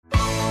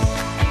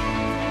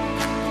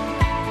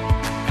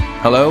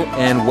Hello,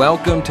 and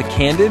welcome to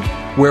Candid,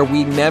 where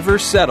we never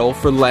settle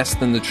for less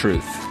than the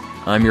truth.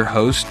 I'm your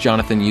host,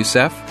 Jonathan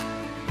Youssef.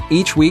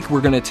 Each week,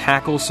 we're going to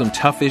tackle some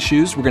tough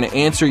issues, we're going to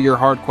answer your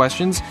hard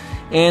questions,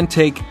 and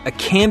take a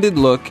candid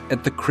look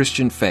at the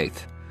Christian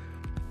faith.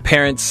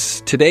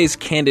 Parents, today's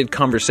Candid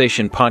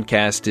Conversation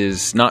podcast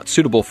is not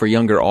suitable for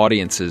younger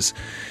audiences.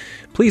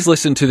 Please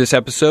listen to this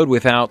episode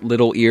without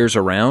little ears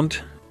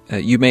around.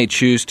 You may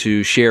choose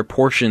to share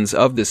portions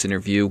of this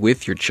interview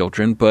with your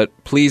children, but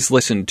please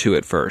listen to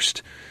it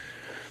first.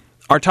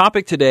 Our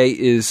topic today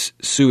is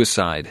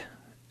suicide.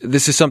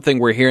 This is something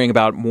we're hearing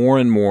about more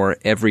and more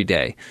every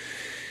day.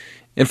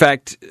 In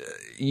fact,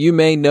 you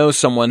may know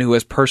someone who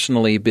has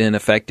personally been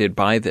affected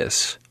by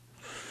this.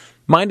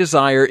 My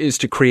desire is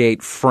to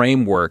create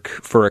framework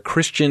for a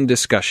Christian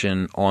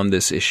discussion on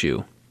this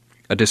issue,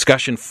 a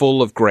discussion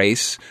full of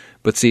grace,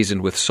 but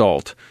seasoned with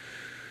salt.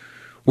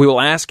 We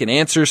will ask and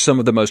answer some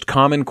of the most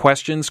common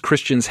questions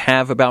Christians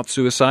have about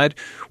suicide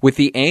with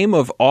the aim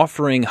of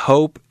offering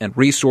hope and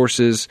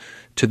resources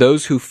to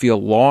those who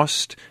feel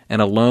lost and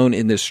alone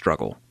in this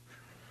struggle.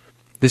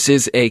 This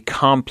is a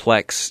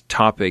complex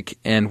topic,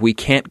 and we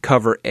can't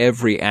cover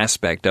every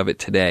aspect of it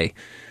today.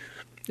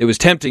 It was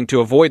tempting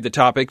to avoid the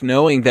topic,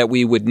 knowing that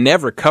we would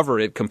never cover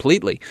it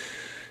completely.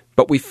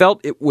 But we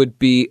felt it would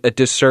be a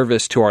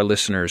disservice to our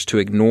listeners to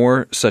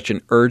ignore such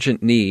an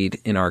urgent need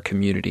in our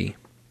community.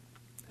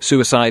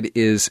 Suicide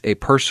is a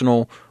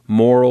personal,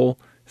 moral,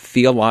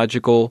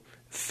 theological,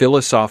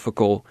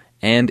 philosophical,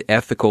 and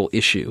ethical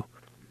issue.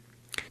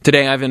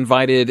 Today I've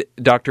invited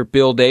Dr.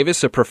 Bill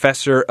Davis, a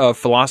professor of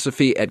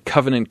philosophy at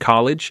Covenant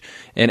College,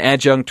 an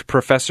adjunct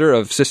professor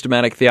of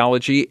systematic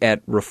theology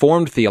at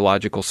Reformed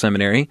Theological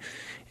Seminary,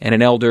 and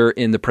an elder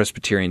in the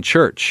Presbyterian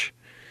Church.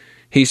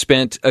 He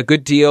spent a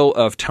good deal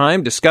of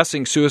time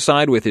discussing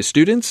suicide with his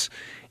students,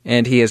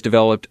 and he has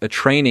developed a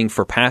training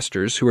for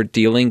pastors who are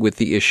dealing with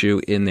the issue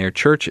in their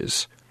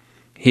churches.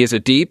 He is a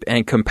deep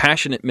and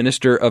compassionate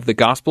minister of the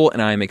gospel, and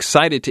I am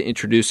excited to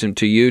introduce him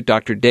to you.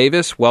 Dr.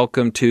 Davis,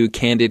 welcome to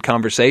Candid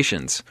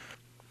Conversations.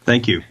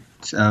 Thank you.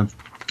 It's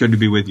good to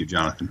be with you,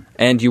 Jonathan.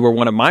 And you were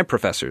one of my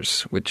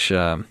professors, which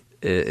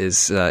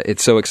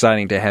it's so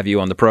exciting to have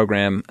you on the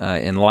program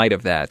in light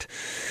of that.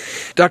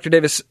 Dr.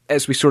 Davis,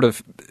 as we sort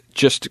of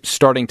just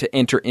starting to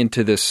enter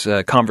into this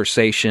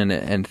conversation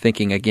and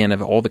thinking again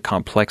of all the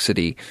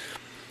complexity,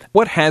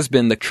 what has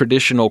been the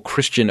traditional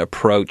Christian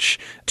approach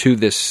to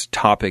this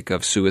topic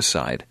of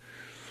suicide?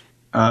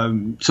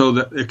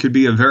 It could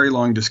be a very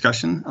long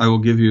discussion. I will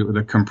give you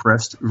the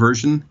compressed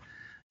version.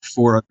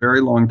 For a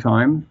very long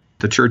time,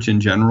 the church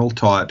in general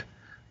taught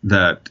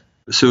that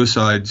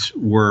suicides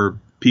were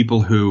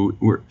people who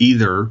were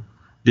either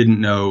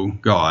didn't know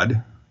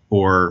God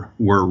or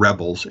were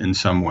rebels in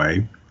some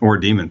way or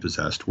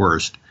demon-possessed,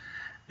 worst.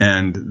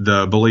 And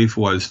the belief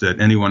was that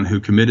anyone who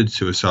committed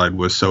suicide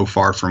was so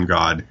far from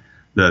God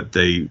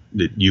that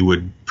you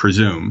would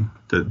presume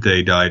that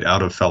they died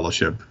out of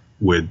fellowship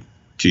with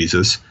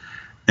Jesus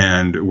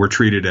and were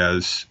treated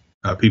as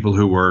people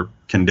who were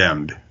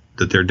condemned,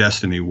 that their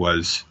destiny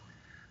was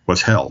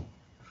hell.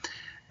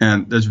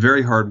 And that's a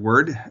very hard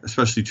word,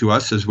 especially to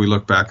us as we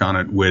look back on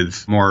it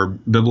with more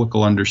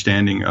biblical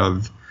understanding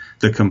of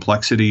the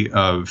complexity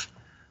of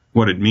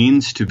what it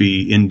means to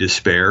be in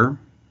despair,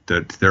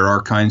 that there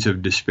are kinds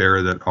of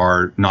despair that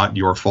are not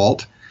your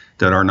fault,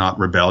 that are not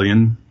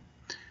rebellion,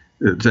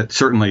 that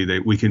certainly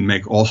we can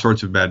make all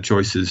sorts of bad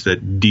choices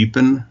that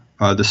deepen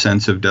the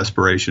sense of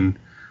desperation.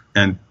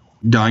 And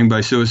dying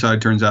by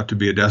suicide turns out to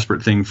be a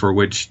desperate thing for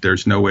which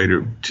there's no way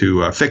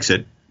to fix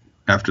it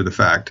after the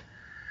fact.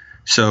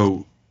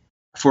 So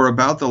for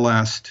about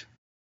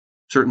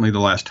certainly the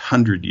last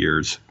 100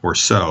 years or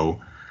so,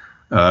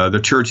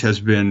 the church has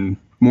been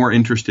more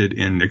interested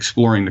in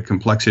exploring the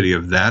complexity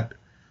of that,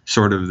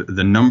 sort of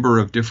the number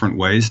of different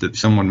ways that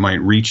someone might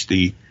reach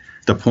the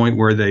point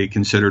where they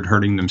considered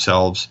hurting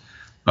themselves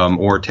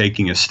or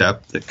taking a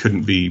step that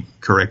couldn't be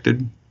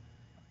corrected.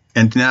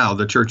 And now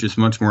the church is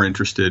much more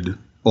interested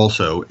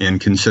also in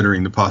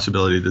considering the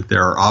possibility that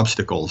there are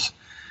obstacles,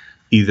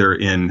 either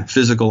in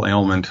physical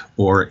ailment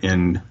or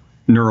in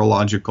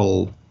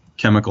neurological,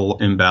 chemical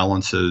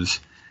imbalances,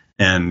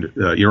 and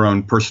your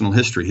own personal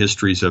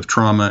histories of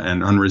trauma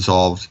and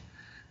unresolved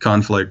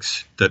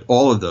conflicts, that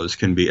all of those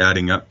can be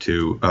adding up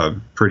to a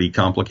pretty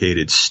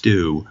complicated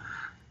stew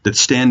that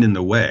stand in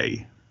the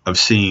way of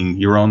seeing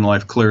your own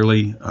life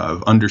clearly,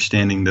 of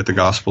understanding that the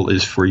gospel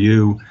is for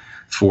you,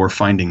 for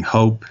finding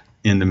hope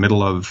in the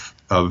middle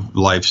of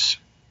life's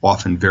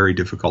often very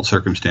difficult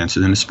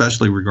circumstances, and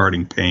especially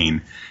regarding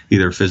pain,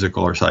 either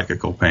physical or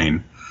psychical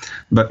pain.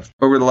 But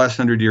over the last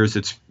 100 years,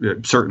 it's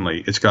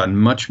gotten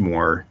much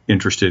more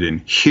interested in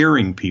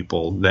hearing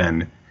people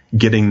than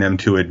getting them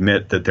to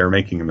admit that they're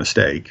making a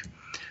mistake.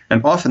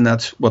 And often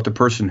that's what the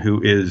person who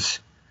is,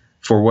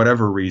 for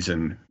whatever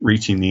reason,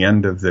 reaching the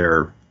end of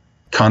their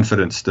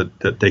confidence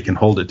that they can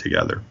hold it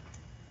together.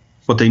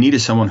 What they need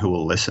is someone who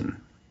will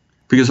listen.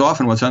 Because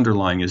often what's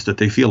underlying is that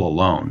they feel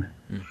alone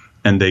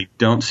and they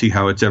don't see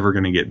how it's ever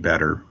going to get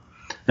better.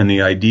 And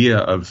the idea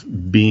of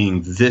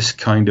being this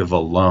kind of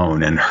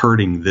alone and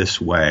hurting this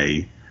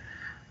way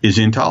is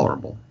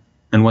intolerable.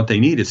 And what they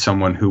need is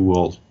someone who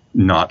will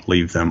not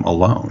leave them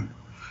alone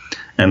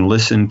and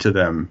listen to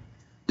them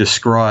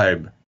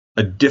describe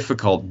a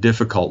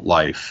difficult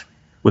life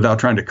without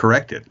trying to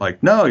correct it.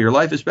 Like, no, your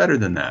life is better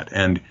than that.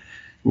 And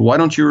why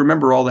don't you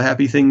remember all the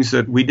happy things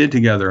that we did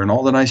together and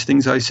all the nice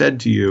things I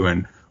said to you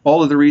and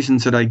all of the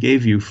reasons that I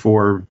gave you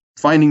for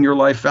finding your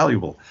life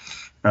valuable?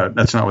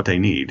 That's not what they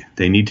need.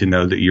 They need to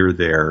know that you're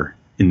there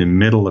in the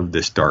middle of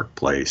this dark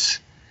place.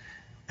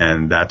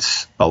 And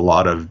that's a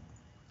lot of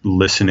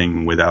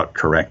listening without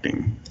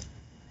correcting.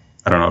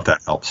 I don't know if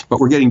that helps, but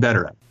we're getting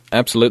better at it.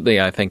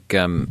 Absolutely. I think,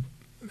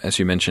 as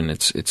you mentioned,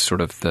 it's sort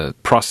of the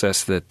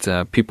process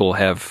that people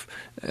have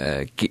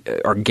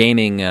are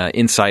gaining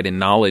insight and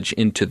knowledge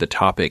into the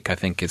topic. I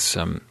think it's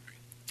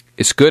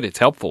good, it's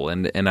helpful,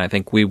 and I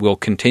think we will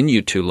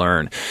continue to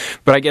learn.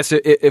 But I guess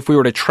if we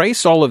were to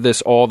trace all of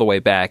this all the way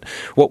back,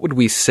 what would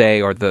we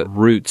say are the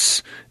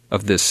roots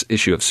of this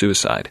issue of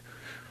suicide?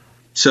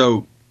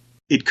 So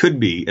it could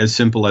be as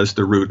simple as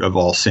the root of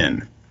all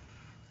sin,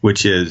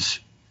 which is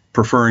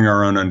preferring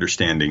our own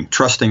understanding,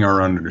 trusting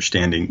our own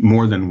understanding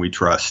more than we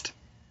trust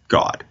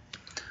God,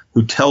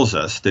 who tells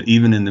us that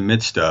even in the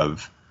midst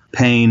of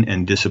pain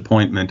and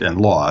disappointment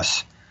and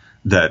loss,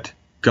 that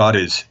God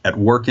is at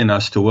work in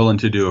us to will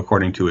and to do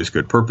according to his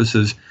good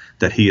purposes,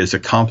 that he is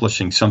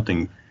accomplishing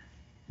something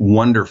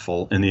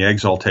wonderful in the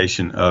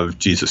exaltation of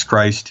Jesus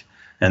Christ,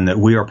 and that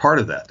we are part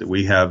of that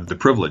we have the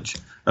privilege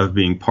of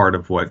being part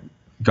of what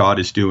God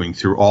is doing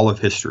through all of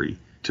history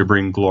to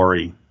bring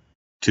glory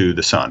to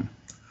the Son.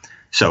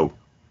 So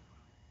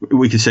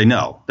we could say,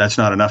 no, that's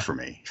not enough for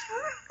me.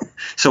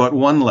 So at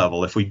one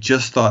level, if we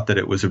just thought that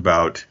it was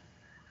about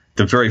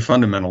the very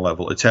fundamental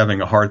level, it's having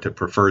a heart that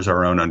prefers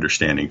our own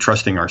understanding,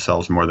 trusting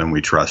ourselves more than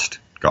we trust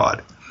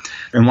God.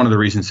 And one of the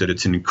reasons that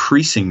it's an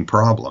increasing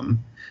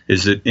problem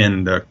is that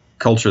in the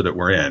culture that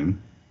we're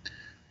in,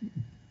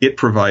 it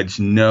provides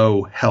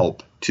no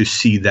help to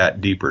see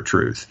that deeper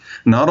truth.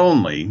 Not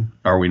only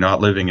are we not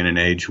living in an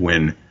age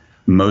when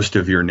most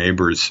of your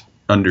neighbors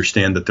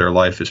understand that their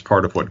life is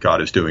part of what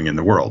God is doing in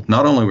the world,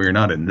 not only are we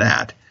not in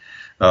that,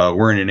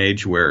 we're in an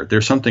age where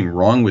there's something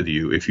wrong with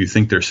you if you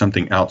think there's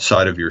something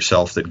outside of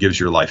yourself that gives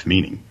your life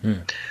meaning.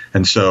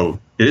 And so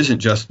it isn't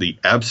just the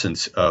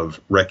absence of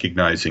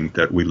recognizing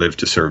that we live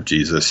to serve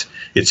Jesus,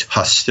 it's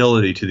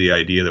hostility to the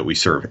idea that we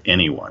serve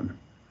anyone.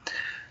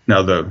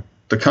 Now, the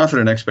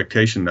confident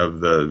expectation of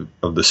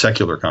the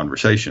secular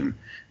conversation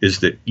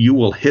is that you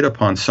will hit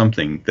upon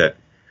something that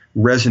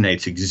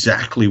resonates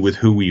exactly with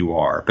who you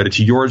are, but it's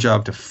your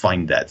job to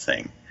find that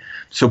thing.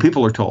 So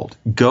people are told,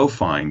 go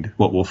find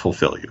what will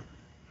fulfill you.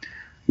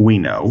 We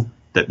know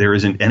that there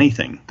isn't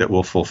anything that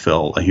will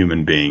fulfill a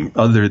human being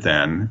other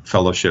than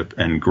fellowship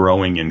and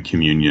growing in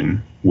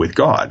communion with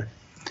God.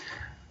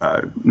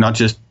 Not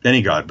just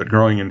any God, but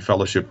growing in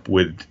fellowship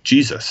with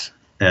Jesus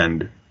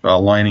and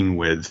aligning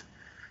with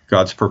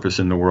God's purpose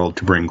in the world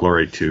to bring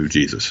glory to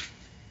Jesus.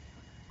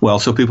 Well,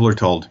 so people are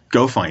told,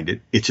 go find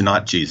it. It's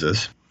not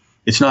Jesus.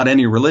 It's not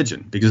any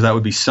religion, because that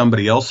would be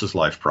somebody else's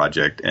life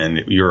project, and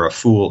you're a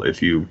fool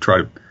if you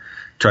try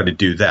to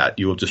do that.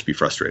 You will just be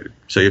frustrated.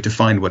 So you have to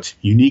find what's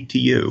unique to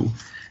you.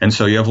 And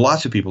so you have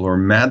lots of people who are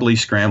madly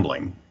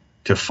scrambling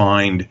to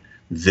find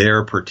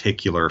their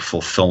particular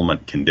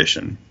fulfillment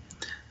condition.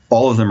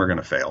 All of them are going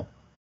to fail,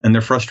 and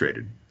they're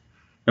frustrated.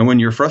 And when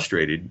you're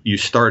frustrated, you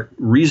start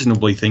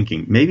reasonably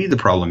thinking, maybe the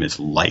problem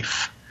is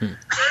life.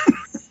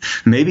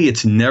 Maybe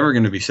it's never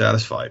going to be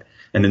satisfied.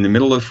 And in the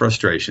middle of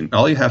frustration,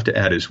 all you have to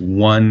add is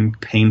one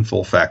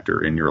painful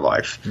factor in your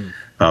life,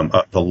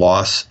 the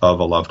loss of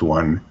a loved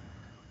one,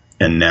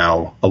 and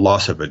now a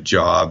loss of a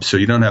job. So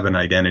you don't have an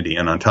identity.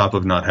 And on top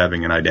of not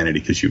having an identity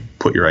because you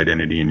put your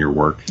identity in your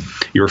work,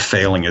 you're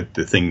failing at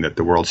the thing that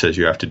the world says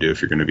you have to do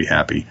if you're going to be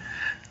happy.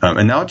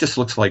 And now it just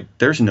looks like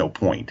there's no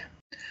point.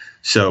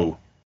 So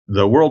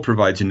the world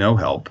provides no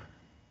help.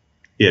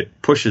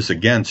 It pushes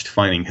against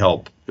finding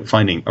help,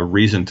 finding a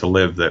reason to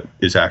live that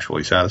is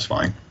actually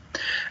satisfying.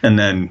 And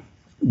then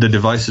the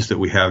devices that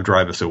we have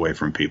drive us away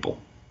from people.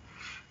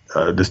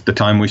 The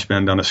time we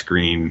spend on a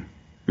screen,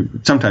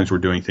 sometimes we're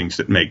doing things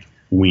that make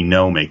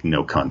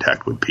no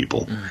contact with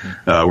people.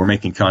 We're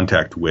making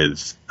contact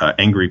with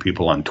angry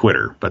people on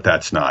Twitter, but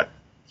that's not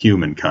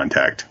human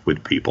contact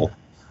with people.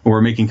 Or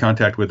we're making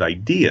contact with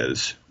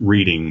ideas,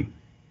 reading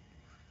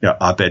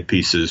op-ed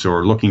pieces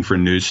or looking for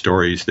news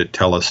stories that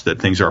tell us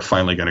that things are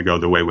finally going to go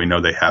the way we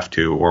know they have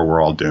to, or we're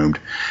all doomed.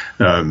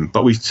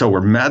 So we're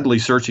madly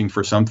searching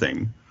for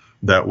something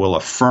that will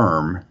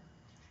affirm,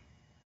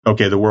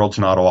 okay, the world's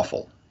not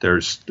awful.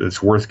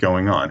 It's worth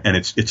going on, and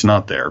it's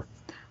not there.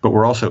 But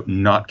we're also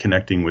not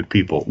connecting with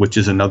people, which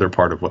is another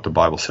part of what the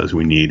Bible says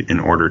we need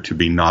in order to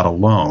be not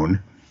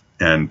alone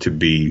and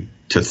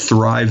to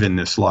thrive in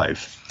this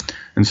life.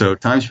 And so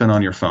time spent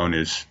on your phone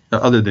is,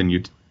 other than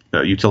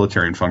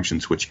utilitarian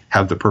functions, which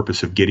have the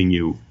purpose of getting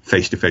you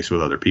face-to-face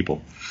with other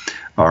people,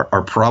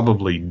 are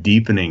probably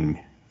deepening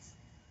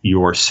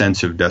your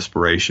sense of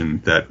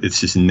desperation that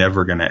it's just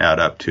never going to add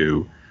up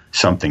to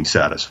something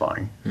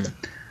satisfying.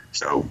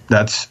 So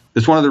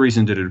it's one of the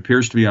reasons that it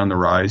appears to be on the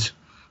rise.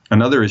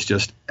 Another is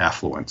just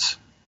affluence.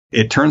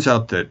 It turns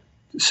out that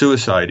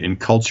suicide in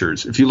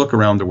cultures, if you look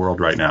around the world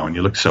right now and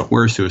you look, so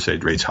where are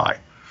suicide rates high?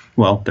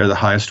 Well, they're the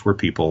highest where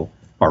people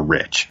are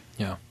rich.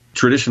 Yeah.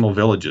 Traditional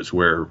villages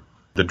where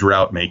the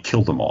drought may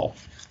kill them all,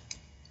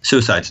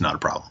 suicide's not a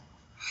problem.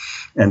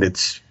 And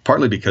it's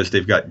partly because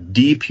they've got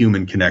deep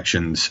human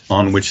connections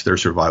on which their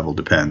survival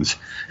depends.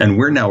 And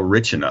we're now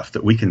rich enough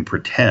that we can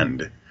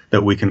pretend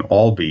that we can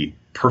all be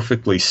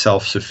perfectly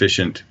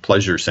self-sufficient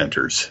pleasure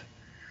centers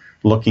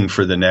looking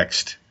for the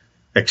next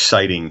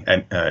exciting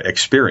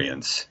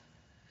experience,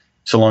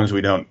 so long as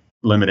we don't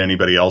limit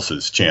anybody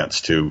else's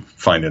chance to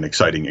find an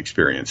exciting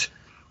experience.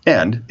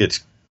 And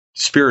it's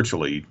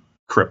spiritually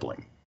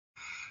crippling.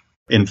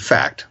 In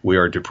fact, we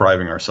are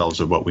depriving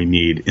ourselves of what we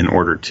need in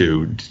order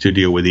to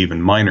deal with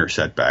even minor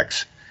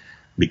setbacks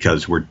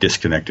because we're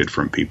disconnected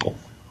from people.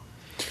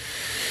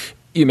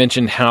 You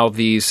mentioned how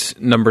these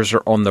numbers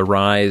are on the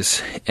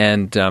rise,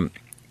 and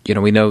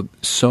we know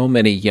so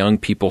many young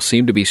people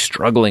seem to be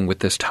struggling with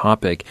this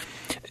topic,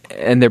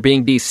 and they're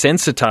being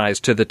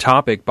desensitized to the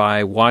topic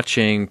by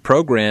watching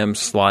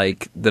programs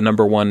like the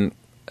number one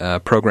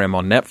program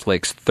on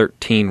Netflix,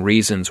 13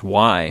 Reasons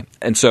Why.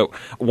 And so,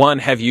 one,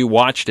 have you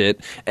watched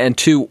it? And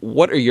two,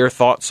 what are your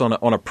thoughts on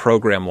a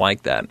program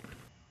like that?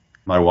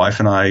 My wife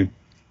and I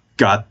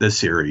got the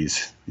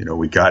series.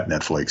 We got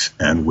Netflix,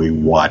 and we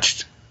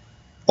watched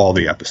all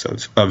the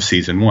episodes of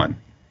season 1.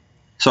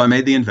 So I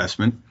made the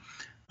investment.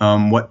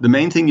 What the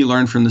main thing you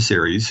learn from the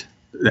series,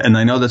 and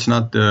I know that's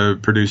not the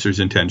producer's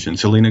intention.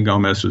 Selena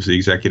Gomez was the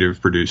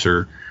executive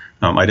producer.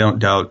 I don't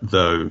doubt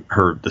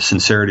the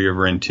sincerity of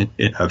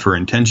her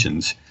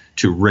intentions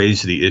to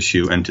raise the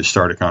issue and to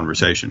start a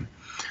conversation.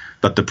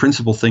 But the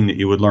principal thing that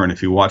you would learn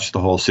if you watch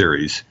the whole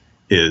series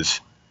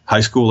is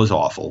high school is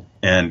awful.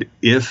 And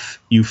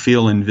if you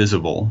feel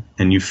invisible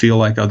and you feel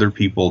like other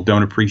people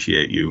don't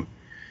appreciate you,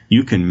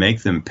 you can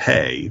make them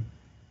pay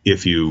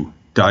if you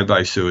die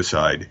by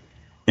suicide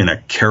in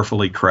a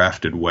carefully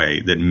crafted way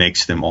that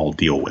makes them all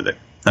deal with it.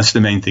 That's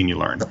the main thing you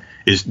learn,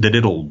 is that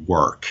it'll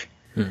work.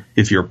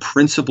 If your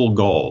principal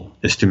goal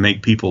is to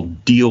make people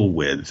deal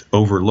with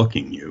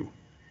overlooking you,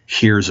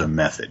 here's a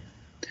method.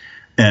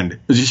 And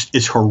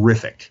it's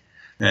horrific.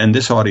 And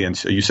this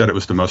audience, you said it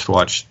was the most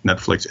watched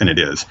Netflix, and it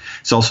is.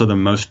 It's also the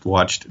most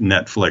watched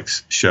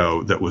Netflix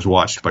show that was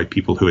watched by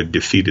people who had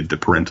defeated the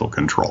parental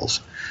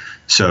controls.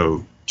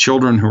 So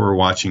children who are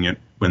watching it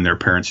when their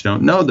parents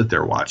don't know that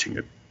they're watching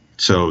it.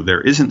 So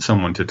there isn't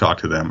someone to talk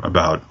to them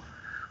about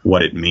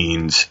what it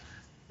means.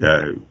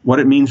 What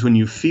it means when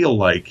you feel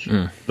like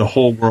the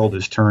whole world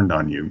is turned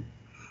on you.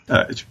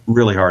 It's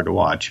really hard to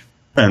watch.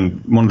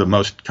 And one of the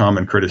most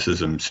common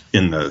criticisms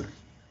in the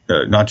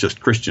not just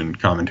Christian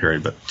commentary,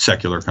 but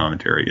secular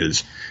commentary,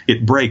 is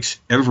it breaks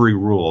every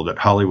rule that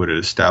Hollywood had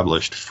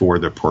established for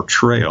the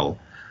portrayal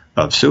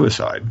of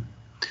suicide.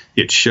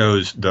 It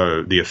shows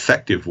the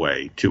effective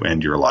way to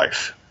end your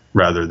life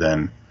rather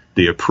than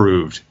the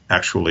approved,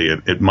 actually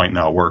it might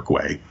not work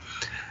way.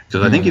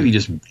 So I think if you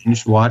just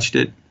binge watched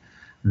it,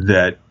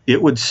 that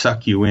it would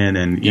suck you in,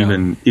 and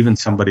even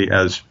somebody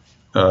as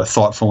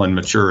thoughtful and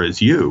mature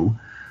as you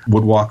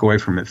would walk away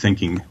from it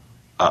thinking,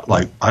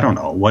 I don't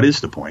know, what is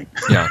the point?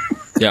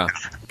 Yeah.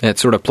 It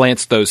sort of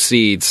plants those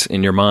seeds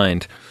in your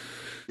mind.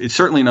 It's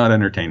certainly not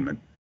entertainment,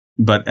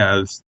 but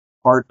as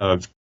part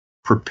of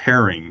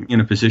preparing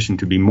in a position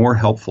to be more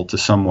helpful to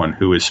someone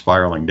who is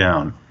spiraling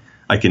down,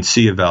 I can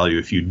see a value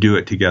if you do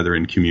it together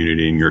in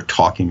community and you're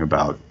talking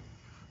about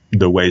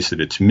the ways that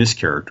it's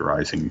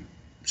mischaracterizing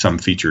some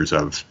features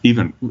of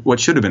even what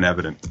should have been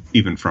evident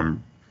even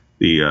from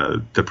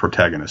the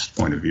protagonist's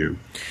point of view.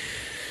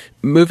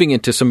 Moving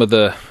into some of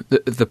the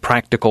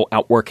practical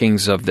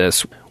outworkings of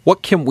this,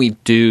 what can we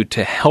do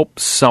to help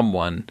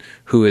someone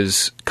who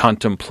is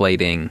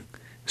contemplating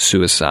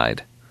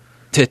suicide?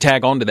 To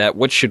tag on to that,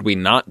 what should we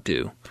not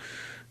do?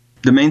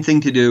 The main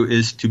thing to do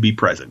is to be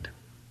present.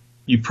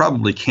 You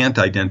probably can't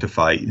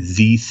identify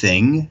the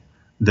thing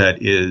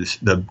that is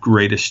the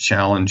greatest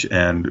challenge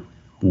and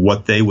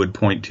what they would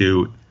point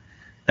to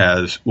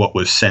as what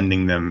was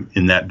sending them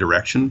in that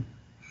direction.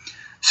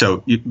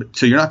 So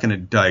you're not going to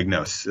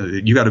diagnose.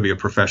 You got to be a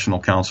professional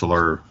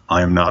counselor.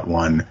 I am not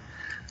one.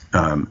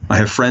 I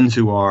have friends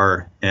who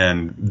are,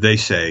 and they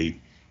say,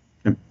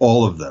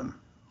 all of them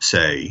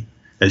say,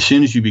 as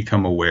soon as you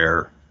become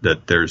aware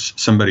that there's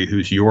somebody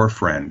who's your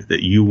friend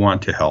that you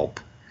want to help,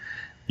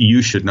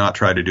 you should not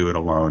try to do it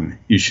alone.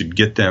 You should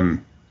get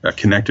them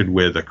connected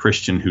with a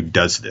Christian who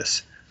does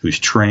this, who's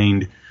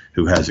trained,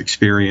 who has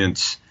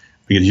experience,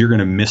 because you're going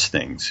to miss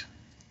things.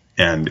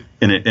 And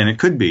it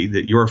could be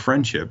that your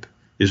friendship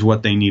is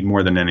what they need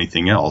more than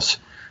anything else,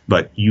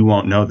 but you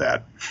won't know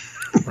that.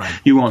 Right.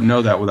 You won't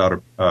know that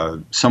without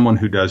someone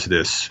who does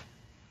this,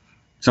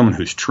 someone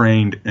who's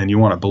trained, and you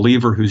want a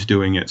believer who's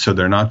doing it, so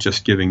they're not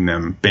just giving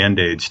them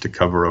Band-Aids to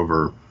cover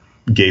over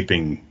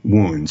gaping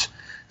wounds.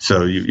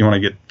 So you want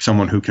to get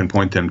someone who can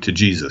point them to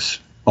Jesus,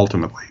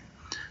 ultimately.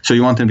 So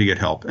you want them to get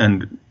help.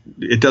 And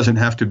it doesn't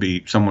have to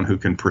be someone who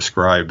can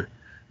prescribe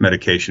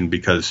medication,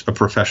 because a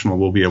professional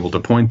will be able to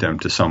point them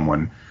to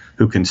someone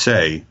who can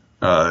say,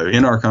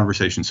 in our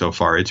conversation so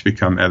far, it's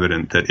become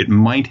evident that it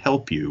might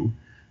help you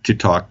to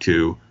talk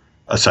to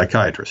a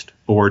psychiatrist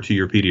or to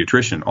your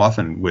pediatrician.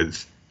 Often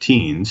with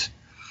teens,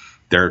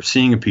 they're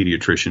seeing a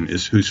pediatrician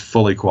who's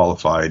fully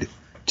qualified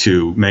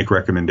to make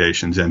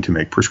recommendations and to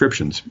make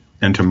prescriptions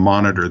and to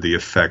monitor the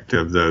effect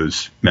of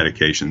those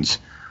medications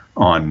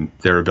on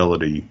their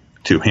ability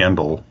to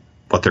handle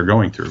what they're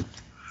going through.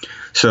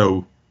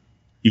 So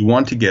you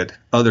want to get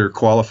other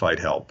qualified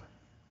help,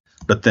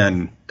 but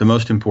then the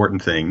most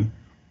important thing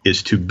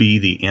is to be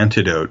the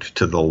antidote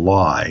to the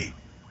lie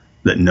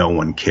that no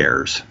one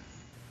cares,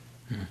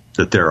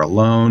 that they're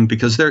alone,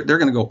 because they're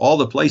going to go all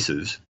the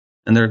places,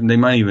 and they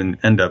might even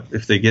end up,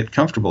 if they get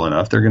comfortable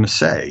enough, they're going to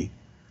say,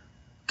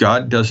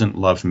 God doesn't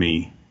love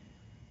me,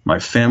 my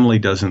family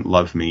doesn't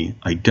love me,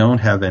 I don't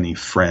have any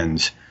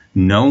friends,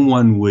 no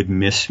one would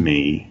miss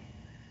me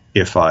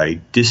if I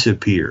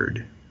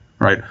disappeared.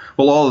 Right.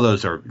 Well, all of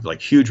those are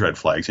like huge red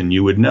flags, and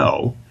you would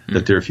know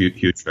that they're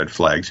huge red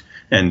flags.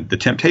 And the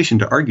temptation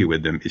to argue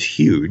with them is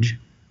huge.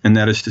 And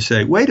that is to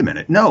say, wait a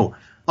minute. No,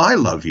 I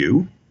love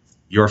you.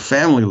 Your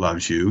family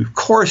loves you. Of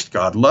course,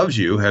 God loves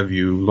you. Have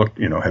you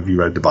have you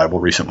read the Bible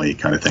recently,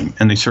 kind of thing?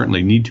 And they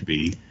certainly need to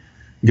be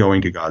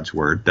going to God's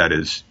word. That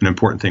is an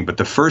important thing. But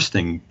the first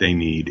thing they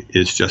need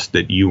is just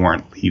that you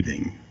aren't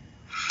leaving.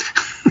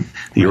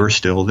 You're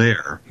still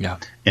there. Yeah.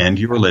 And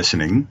you're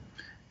listening.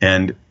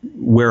 And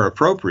where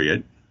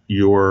appropriate,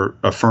 you're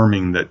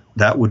affirming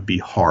that would be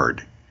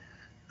hard.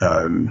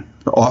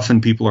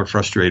 Often people are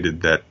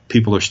frustrated that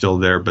people are still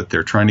there, but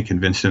they're trying to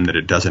convince them that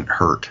it doesn't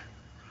hurt.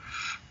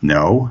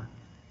 No,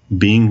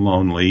 being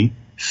lonely,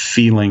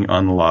 feeling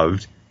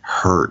unloved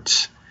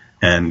hurts,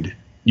 and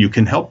you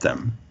can help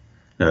them.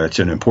 It's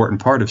an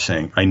important part of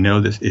saying, I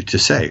know this, to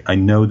say, I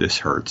know this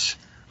hurts.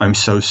 I'm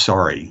so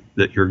sorry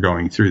that you're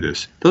going through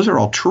this. Those are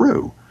all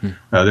true.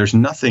 There's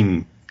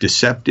nothing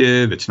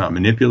deceptive, it's not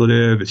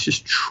manipulative, it's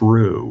just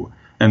true.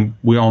 And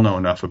we all know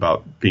enough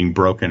about being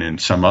broken in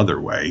some other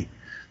way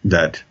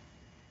that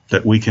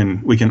we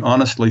can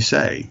honestly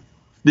say,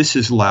 this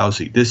is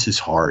lousy, this is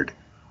hard.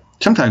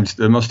 Sometimes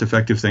the most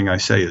effective thing I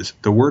say is,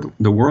 the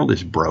world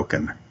is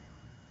broken,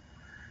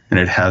 and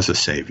it has a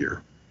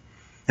Savior.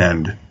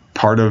 And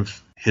part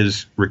of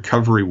his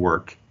recovery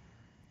work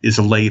is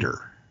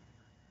later.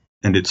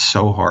 And it's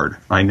so hard,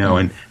 I know.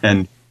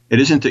 And it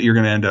isn't that you're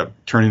going to end up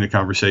turning the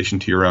conversation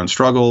to your own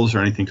struggles or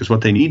anything, because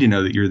what they need to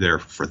know that you're there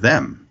for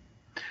them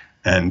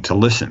and to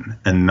listen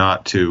and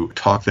not to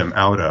talk them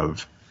out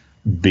of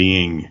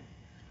being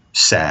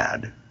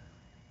sad.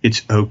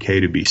 It's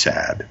okay to be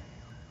sad.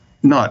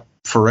 Not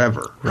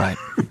forever. Right.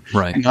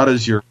 Not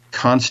as your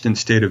constant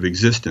state of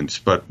existence,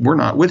 but we're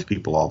not with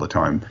people all the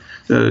time.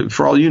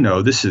 For all you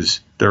know, this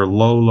is their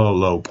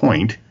low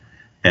point,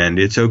 and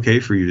it's okay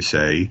for you to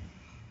say,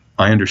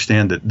 I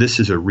understand that this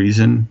is a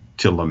reason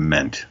to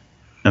lament.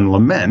 And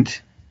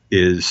lament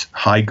is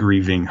high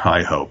grieving,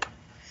 high hope.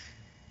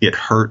 It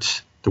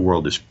hurts. The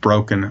world is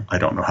broken. I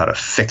don't know how to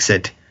fix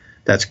it.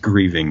 That's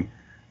grieving.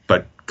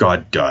 But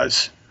God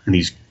does. And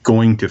he's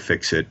going to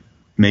fix it.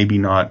 Maybe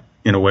not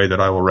in a way that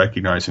I will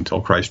recognize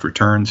until Christ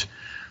returns,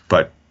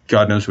 but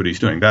God knows what he's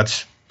doing.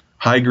 That's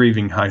high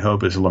grieving, high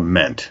hope is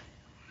lament.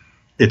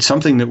 It's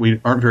something that we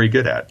aren't very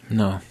good at.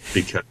 No.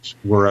 Because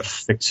we're a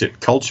fix-it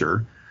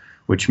culture,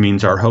 which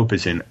means our hope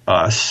is in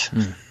us,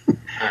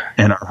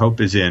 and our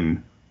hope is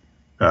in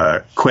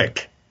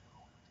quick.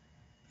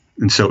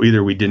 And so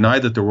either we deny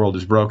that the world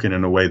is broken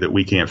in a way that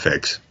we can't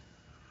fix,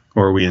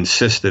 or we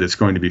insist that it's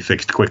going to be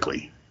fixed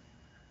quickly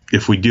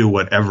if we do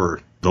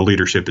whatever the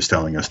leadership is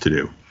telling us to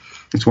do.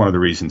 It's one of the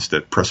reasons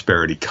that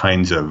prosperity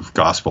kinds of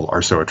gospel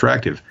are so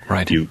attractive.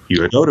 Right. You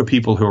go to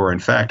people who are in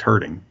fact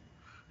hurting,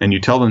 and you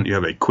tell them you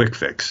have a quick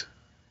fix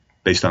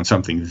based on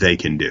something they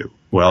can do.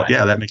 Well,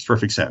 yeah, that makes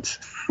perfect sense.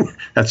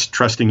 That's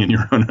trusting in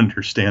your own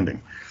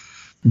understanding.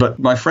 But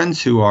my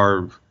friends who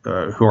are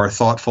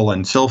thoughtful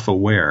and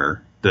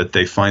self-aware that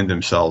they find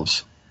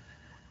themselves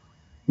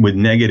with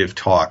negative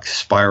talk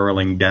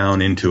spiraling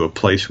down into a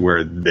place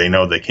where they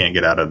know they can't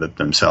get out of it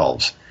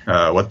themselves,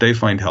 what they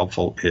find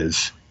helpful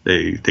is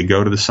they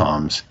go to the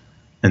Psalms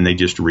and they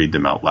just read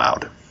them out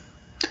loud,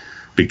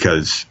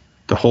 because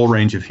the whole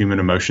range of human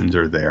emotions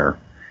are there,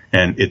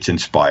 and it's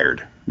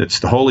inspired. It's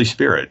the Holy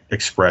Spirit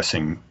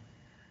expressing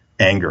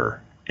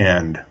anger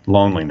and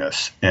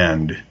loneliness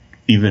and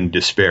even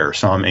despair.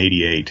 Psalm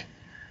 88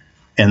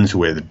 ends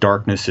with,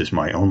 darkness is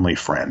my only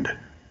friend.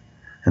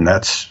 And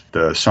that's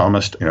the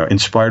psalmist,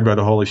 inspired by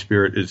the Holy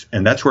Spirit,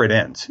 and that's where it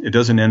ends. It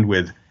doesn't end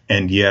with,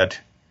 and yet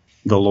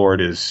the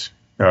Lord is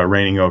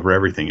reigning over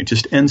everything. It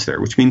just ends there,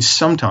 which means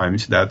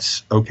sometimes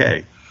that's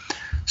okay.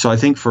 So I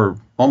think for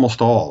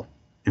almost all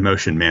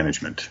emotion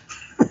management,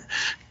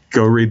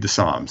 go read the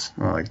Psalms.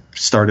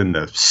 Start in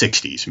the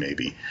 60s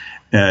maybe,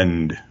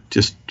 and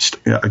just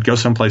go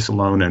someplace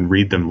alone and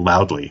read them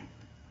loudly.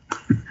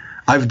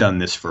 I've done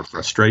this for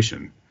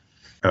frustration,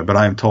 but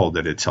I am told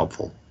that it's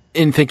helpful.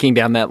 in thinking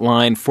down that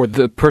line, for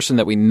the person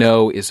that we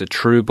know is a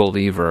true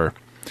believer,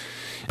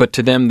 but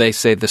to them they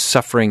say the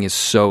suffering is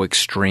so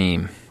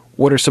extreme,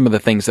 what are some of the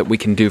things that we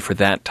can do for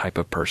that type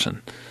of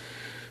person?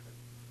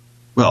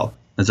 Well,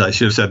 as I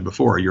should have said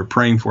before, you're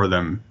praying for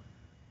them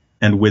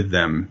and with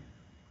them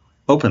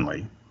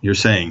openly. You're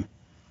saying,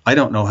 I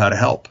don't know how to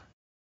help,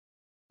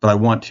 but I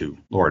want to.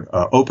 Lord,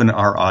 open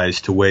our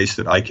eyes to ways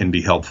that I can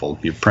be helpful.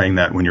 You're praying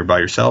that when you're by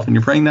yourself, and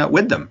you're praying that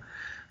with them.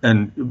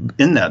 And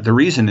in that, the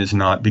reason is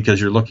not because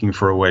you're looking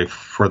for a way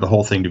for the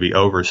whole thing to be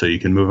over so you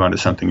can move on to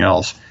something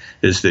else,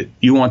 is that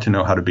you want to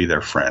know how to be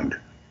their friend.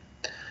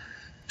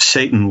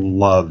 Satan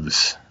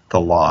loves the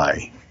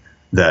lie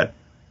that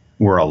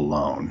we're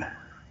alone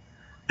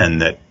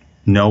and that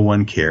no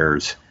one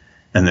cares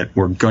and that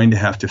we're going to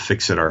have to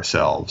fix it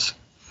ourselves.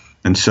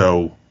 And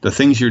so the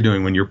things you're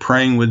doing when you're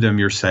praying with them,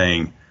 you're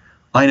saying,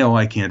 I know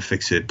I can't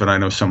fix it, but I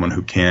know someone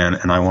who can,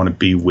 and I want to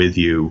be with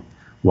you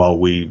while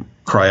we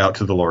cry out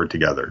to the Lord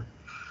together.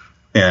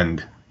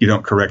 And you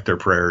don't correct their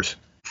prayers.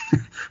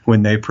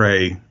 When they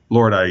pray,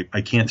 Lord,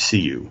 I can't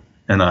see you,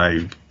 and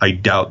I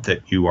doubt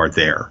that you are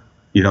there.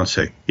 You don't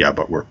say, yeah,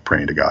 but we're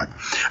praying to God.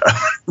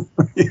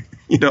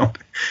 You don't,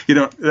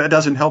 that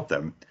doesn't help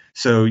them.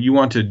 So you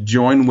want to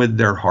join with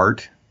their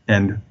heart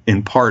and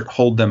in part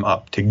hold them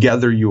up.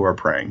 Together you are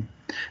praying.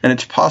 And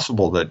it's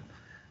possible that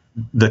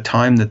the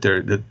time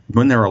that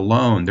when they're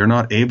alone, they're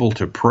not able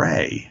to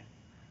pray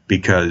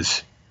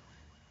because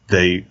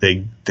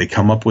they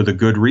come up with a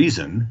good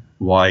reason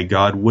why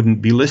God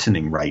wouldn't be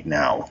listening right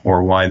now,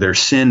 or why their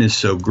sin is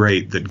so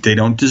great that they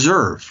don't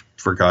deserve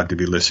for God to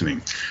be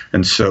listening.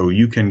 And so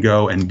you can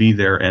go and be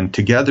there, and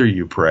together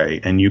you pray,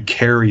 and you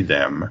carry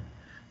them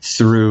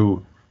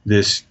through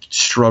this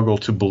struggle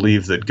to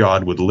believe that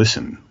God would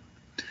listen.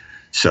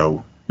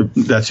 So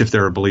that's if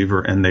they're a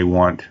believer and they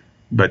want,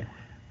 but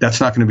that's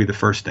not going to be the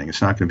first thing.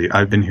 It's not going to be,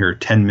 I've been here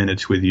 10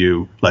 minutes with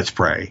you, let's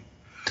pray.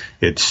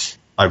 It's,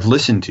 I've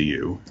listened to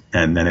you,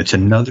 and then it's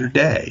another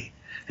day,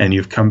 and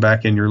you've come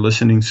back and you're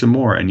listening some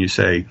more, and you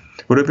say,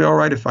 would it be all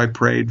right if I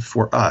prayed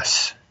for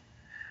us?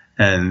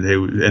 And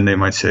they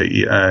might say,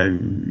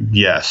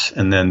 yes,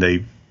 and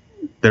then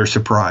they're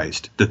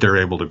surprised that they're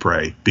able to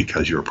pray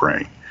because you're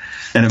praying.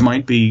 And it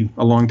might be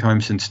a long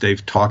time since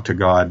they've talked to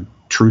God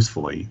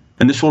truthfully,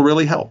 and this will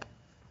really help.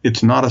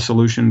 It's not a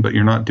solution, but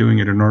you're not doing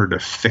it in order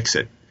to fix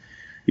it.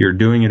 You're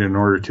doing it in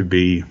order to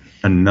be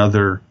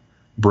another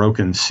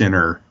broken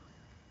sinner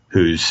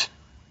who's,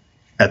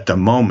 at the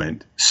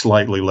moment,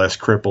 slightly less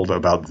crippled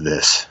about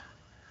this.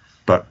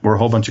 But we're a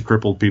whole bunch of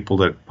crippled people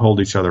that hold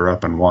each other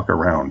up and walk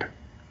around.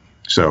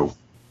 So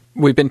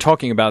we've been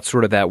talking about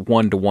sort of that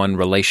one-to-one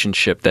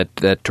relationship,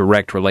 that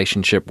direct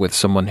relationship with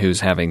someone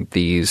who's having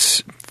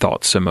these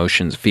thoughts,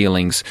 emotions,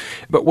 feelings.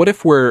 But what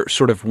if we're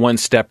sort of one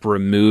step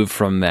removed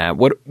from that?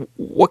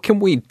 What can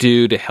we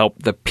do to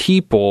help the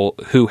people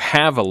who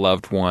have a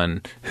loved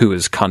one who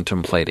is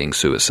contemplating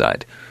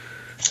suicide?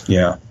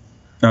 Yeah.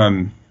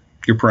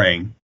 You're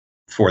praying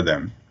for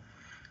them.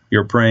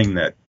 You're praying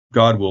that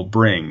God will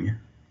bring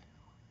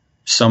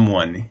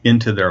someone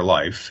into their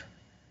life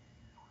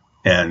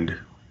and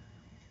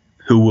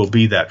who will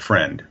be that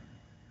friend,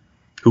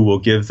 who will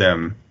give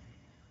them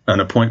an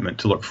appointment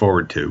to look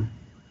forward to,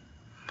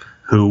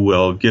 who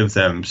will give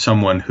them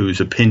someone whose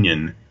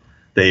opinion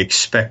they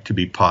expect to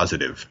be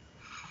positive.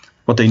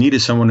 What they need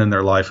is someone in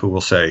their life who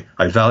will say,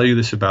 I value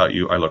this about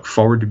you. I look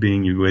forward to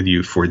being with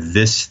you for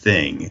this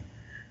thing,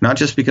 not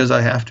just because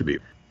I have to be.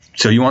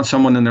 So you want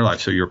someone in their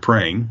life. So you're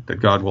praying that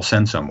God will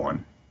send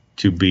someone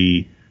to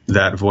be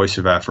that voice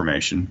of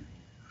affirmation.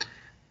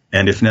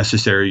 And if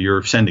necessary,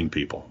 you're sending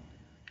people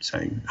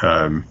saying,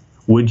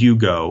 would you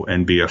go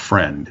and be a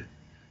friend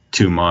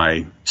to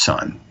my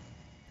son?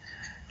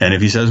 And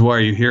if he says, why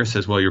are you here?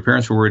 Says, well, your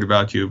parents were worried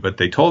about you, but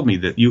they told me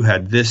that you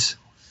had this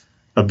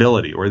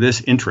ability or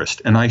this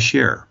interest, and I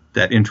share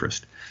that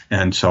interest.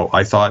 And so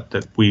I thought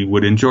that we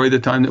would enjoy the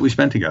time that we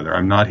spent together.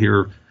 I'm not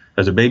here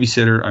as a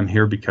babysitter. I'm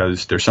here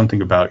because there's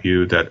something about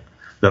you that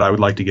I would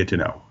like to get to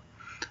know.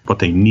 What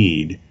they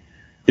need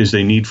is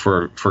they need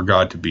for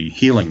God to be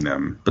healing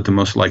them, but the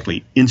most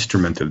likely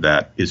instrument of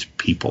that is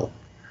people.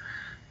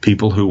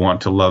 People who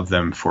want to love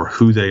them for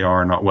who they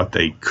are, not what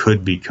they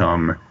could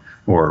become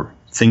or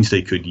things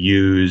they could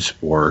use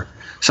or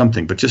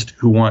something, but just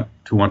who want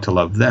to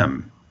love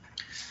them.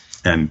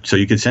 And so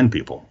you could send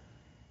people.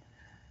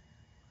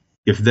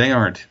 If they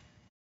aren't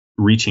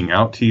reaching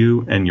out to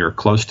you and you're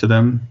close to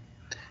them,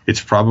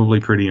 it's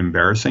probably pretty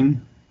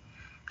embarrassing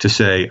to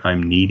say,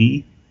 I'm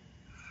needy,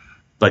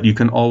 but you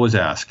can always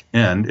ask.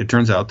 And it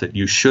turns out that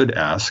you should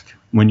ask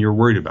when you're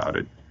worried about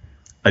it.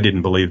 I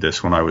didn't believe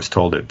this when I was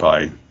told it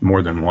by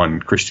more than one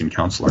Christian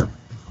counselor,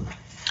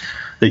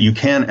 that you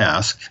can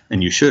ask,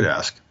 and you should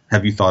ask,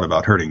 have you thought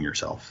about hurting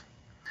yourself?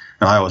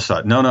 And I always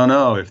thought,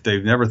 no, if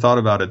they've never thought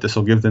about it, this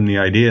will give them the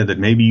idea that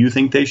maybe you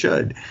think they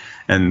should.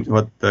 And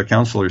what the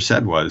counselor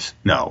said was,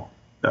 no,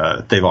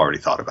 they've already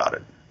thought about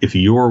it. If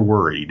you're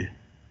worried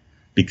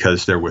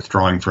because they're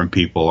withdrawing from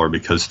people or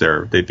because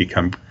they've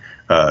become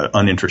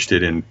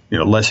uninterested in,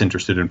 less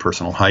interested in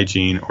personal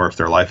hygiene, or if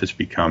their life has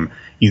become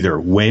either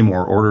way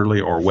more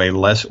orderly or way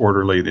less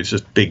orderly. There's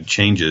just big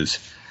changes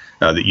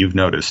that you've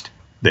noticed.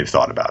 They've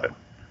thought about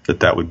it.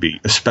 That would be,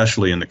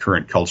 especially in the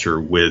current culture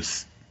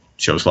with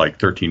shows like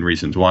 13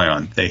 Reasons Why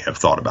on, they have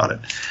thought about it.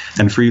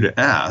 And for you to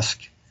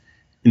ask,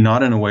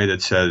 not in a way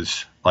that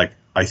says, like,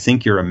 I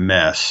think you're a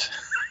mess.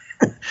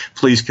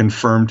 Please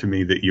confirm to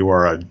me that you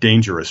are a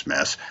dangerous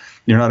mess.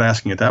 You're not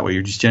asking it that way.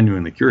 You're just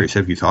genuinely curious.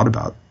 Have you thought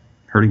about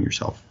hurting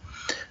yourself?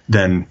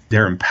 Then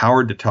they're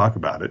empowered to talk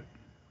about it.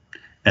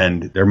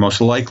 And their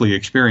most likely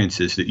experience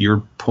is that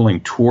you're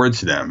pulling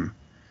towards them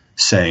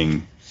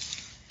saying,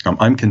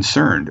 I'm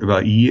concerned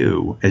about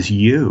you as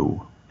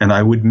you, and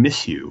I would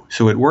miss you.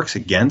 So it works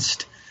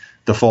against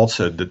the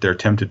falsehood that they're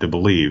tempted to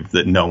believe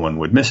that no one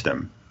would miss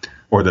them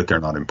or that they're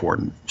not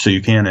important. So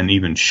you can and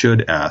even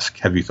should ask,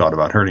 have you thought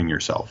about hurting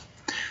yourself?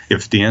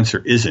 If the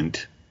answer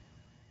isn't,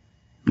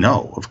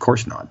 no, of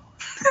course not,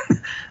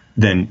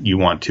 then you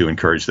want to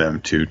encourage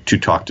them to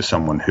talk to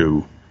someone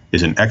who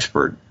is an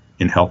expert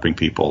in helping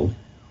people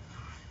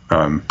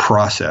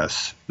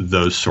process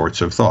those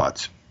sorts of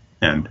thoughts.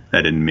 And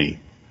that isn't me.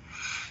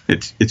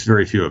 It's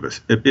very few of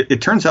us.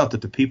 It turns out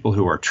that the people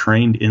who are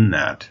trained in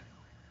that,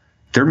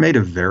 they're made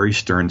of very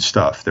stern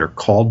stuff. They're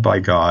called by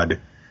God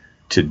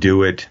to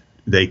do it.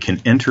 They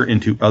can enter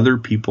into other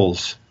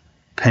people's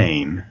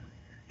pain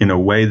in a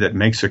way that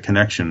makes a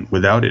connection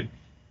without it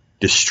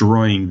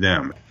destroying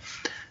them.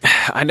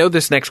 I know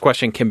this next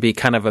question can be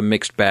kind of a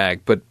mixed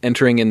bag, but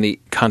entering in the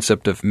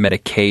concept of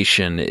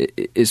medication,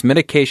 is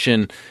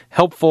medication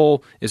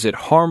helpful? Is it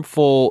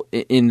harmful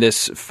in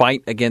this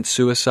fight against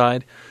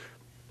suicide?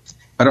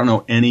 I don't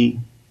know any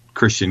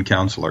Christian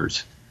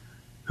counselors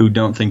who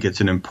don't think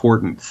it's an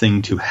important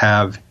thing to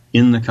have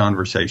in the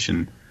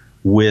conversation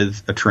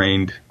with a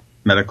trained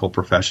medical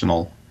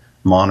professional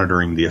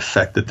monitoring the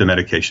effect that the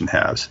medication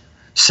has.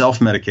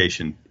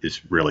 Self-medication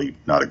is really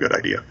not a good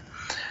idea.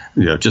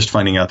 Just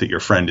finding out that your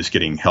friend is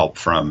getting help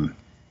from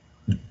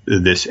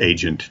this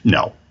agent,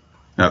 no.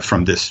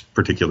 From this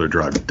particular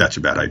drug, that's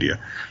a bad idea.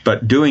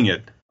 But doing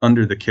it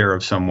under the care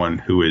of someone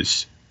who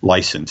is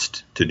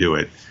licensed to do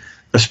it,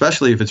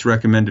 especially if it's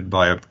recommended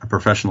by a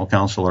professional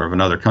counselor of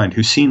another kind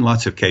who's seen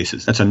lots of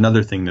cases. That's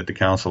another thing that the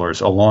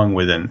counselors, along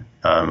with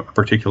a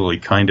particularly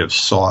kind of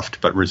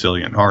soft but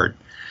resilient heart,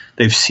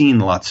 they've seen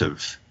lots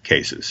of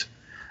cases.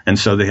 And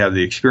so they have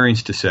the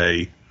experience to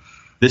say,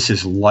 this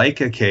is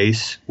like a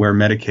case where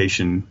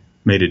medication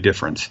made a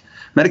difference.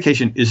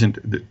 Medication isn't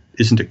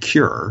a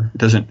cure. It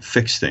doesn't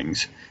fix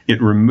things.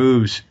 It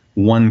removes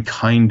one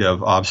kind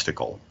of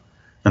obstacle,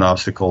 an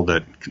obstacle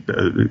that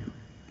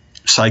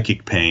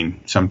psychic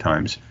pain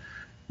sometimes.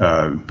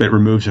 It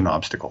removes an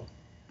obstacle.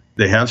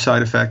 They have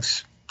side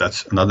effects.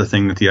 That's another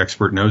thing that the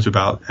expert knows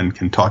about and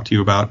can talk to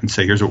you about and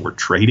say, here's what we're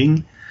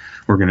trading.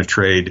 We're going to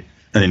trade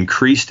an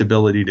increased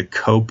ability to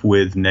cope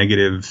with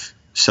negative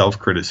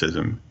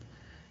self-criticism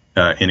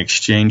in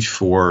exchange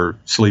for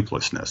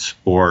sleeplessness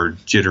or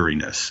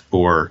jitteriness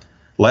or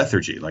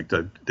lethargy.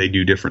 They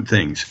do different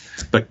things.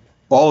 But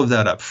all of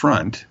that up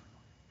front,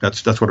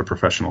 that's what a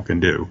professional can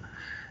do.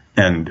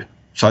 And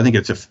so I think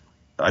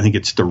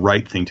it's the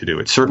right thing to do.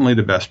 It's certainly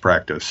the best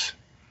practice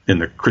in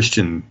the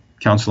Christian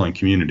counseling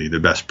community. The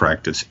best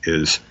practice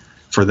is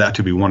for that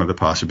to be one of the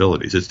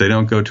possibilities. They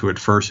don't go to it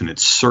first, and it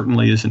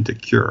certainly isn't a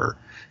cure.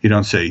 You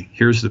don't say,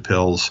 here's the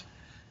pills,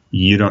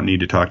 you don't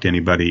need to talk to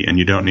anybody, and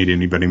you don't need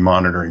anybody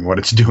monitoring what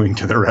it's doing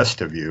to the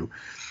rest of you.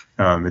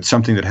 It's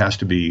something that has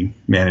to be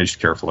managed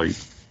carefully.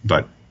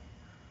 But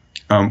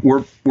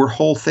we're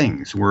whole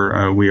things.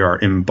 We are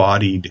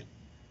embodied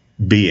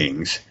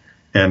beings,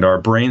 and our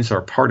brains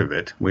are part of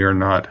it. We are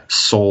not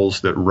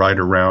souls that ride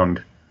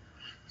around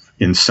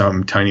in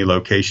some tiny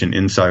location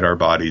inside our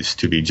bodies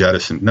to be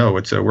jettisoned. No,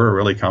 we're a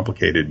really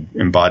complicated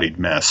embodied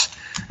mess,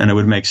 and it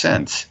would make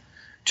sense.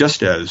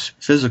 Just as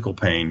physical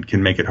pain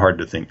can make it hard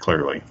to think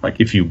clearly. Like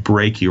if you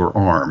break your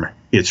arm,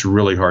 it's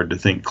really hard to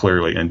think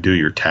clearly and do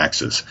your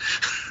taxes.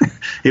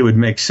 It would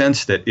make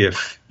sense that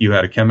if you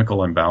had a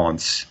chemical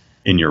imbalance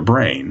in your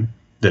brain,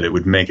 that it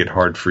would make it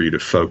hard for you to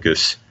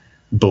focus,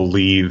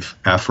 believe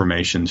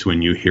affirmations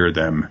when you hear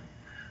them,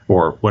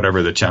 or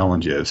whatever the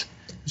challenge is.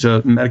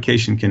 So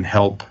medication can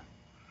help.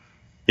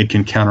 It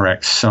can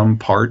counteract some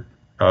part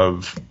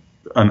of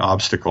an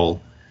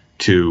obstacle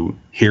to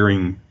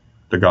hearing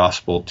the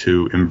gospel,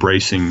 to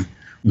embracing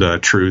the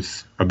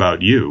truth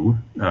about you,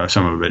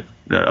 some of it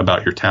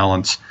about your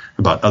talents,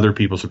 about other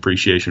people's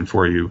appreciation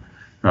for you,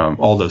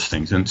 all those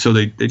things. And so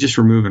they just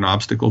remove an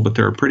obstacle, but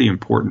they're pretty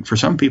important. For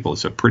some people,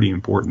 it's a pretty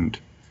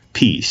important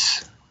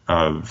piece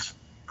of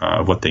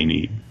what they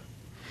need.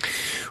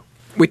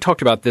 We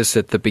talked about this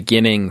at the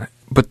beginning,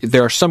 but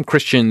there are some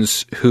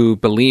Christians who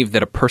believe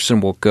that a person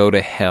will go to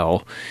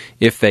hell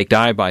if they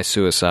die by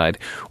suicide.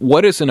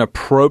 What is an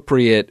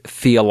appropriate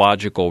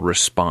theological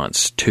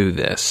response to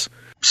this?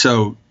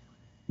 So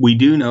we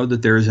do know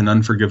that there is an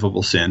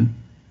unforgivable sin.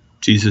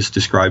 Jesus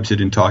describes it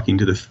in talking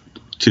to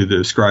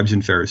the scribes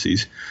and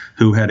Pharisees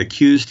who had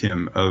accused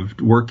him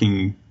of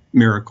working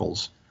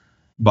miracles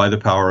by the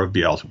power of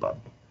Beelzebub.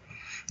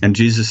 And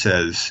Jesus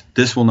says,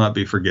 this will not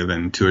be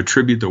forgiven. To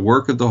attribute the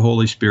work of the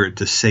Holy Spirit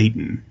to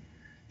Satan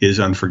is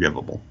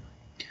unforgivable.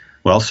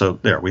 Well, so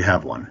there, we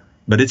have one.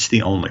 But it's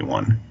the only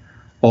one.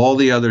 All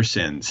the other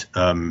sins,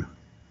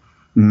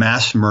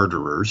 mass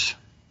murderers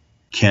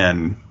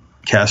can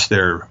cast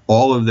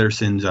all of their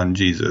sins on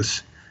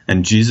Jesus,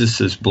 and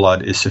Jesus'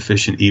 blood is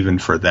sufficient even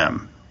for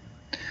them.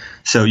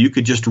 So you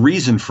could just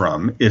reason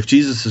from, if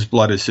Jesus'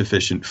 blood is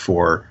sufficient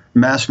for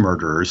mass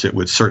murderers, it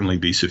would certainly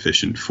be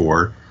sufficient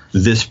for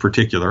this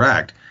particular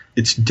act.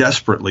 It's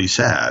desperately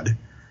sad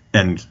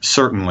and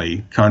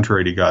certainly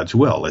contrary to God's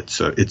will.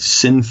 It's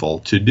sinful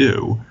to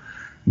do,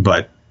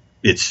 but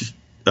it's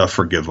a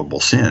forgivable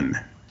sin.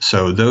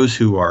 So those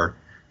who are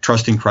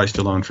trusting Christ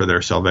alone for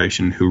their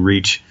salvation, who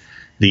reach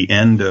the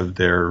end of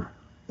their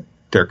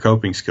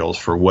coping skills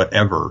for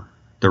whatever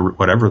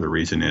the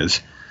reason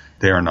is,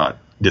 they are not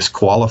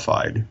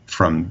disqualified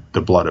from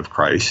the blood of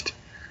Christ.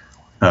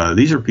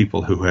 These are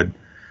people who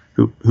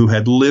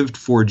had lived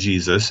for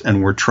Jesus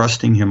and were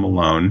trusting him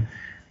alone,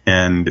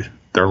 and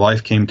their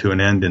life came to an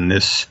end in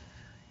this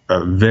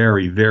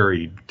very,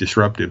 very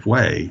disruptive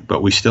way.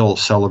 But we still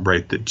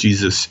celebrate that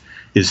Jesus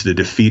is the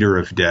defeater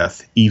of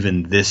death,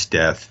 even this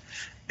death.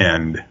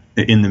 And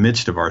in the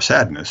midst of our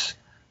sadness,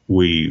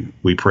 we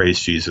praise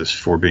Jesus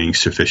for being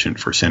sufficient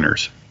for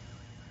sinners.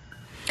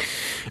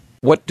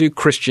 What do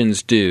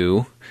Christians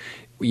do?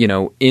 You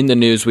know, in the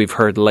news we've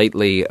heard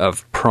lately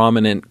of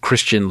prominent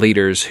Christian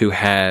leaders who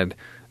had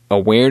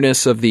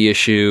awareness of the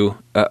issue,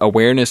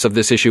 awareness of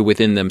this issue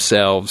within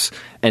themselves,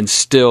 and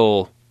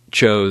still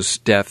chose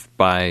death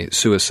by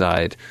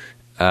suicide.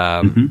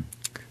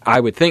 I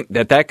would think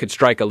that could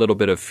strike a little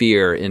bit of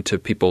fear into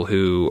people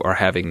who are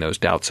having those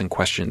doubts and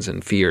questions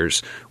and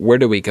fears. Where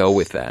do we go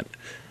with that?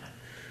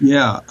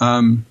 Yeah,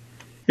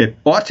 it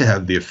ought to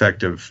have the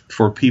effect of,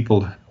 for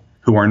people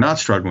who are not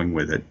struggling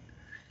with it,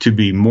 to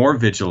be more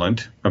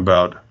vigilant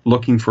about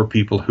looking for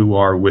people who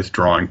are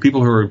withdrawing,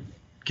 people who are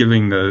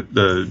giving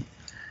the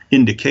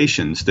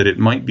indications that it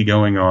might be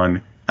going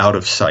on out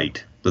of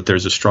sight, that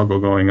there's a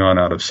struggle going on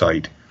out of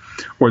sight,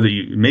 or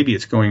that maybe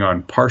it's going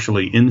on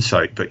partially in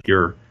sight, but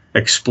you're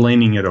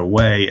explaining it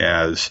away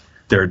as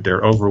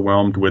they're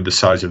overwhelmed with the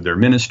size of their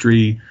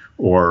ministry,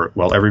 or,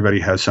 well, everybody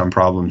has some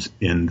problems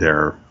in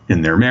their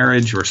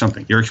marriage or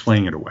something. You're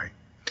explaining it away.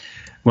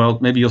 Well,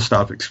 maybe you'll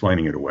stop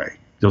explaining it away.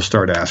 You'll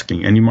start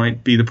asking, and you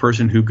might be the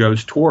person who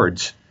goes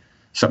towards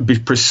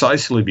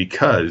precisely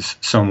because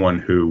someone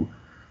who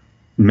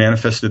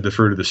manifested the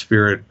fruit of the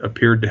Spirit,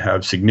 appeared to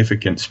have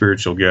significant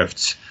spiritual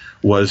gifts,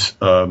 was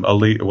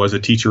a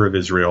teacher of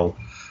Israel,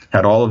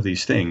 had all of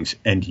these things,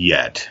 and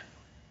yet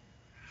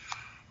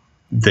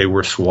they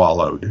were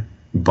swallowed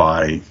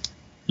by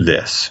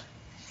this.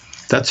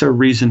 That's a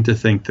reason to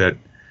think that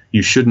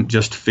you shouldn't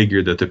just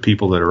figure that the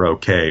people that are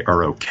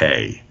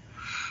okay,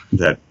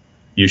 that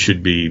you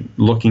should be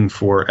looking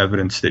for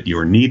evidence that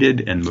you're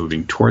needed and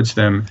moving towards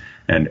them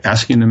and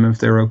asking them if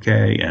they're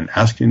okay and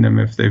asking them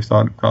if they've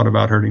thought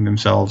about hurting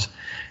themselves.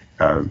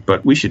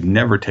 But we should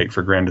never take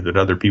for granted that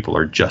other people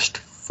are just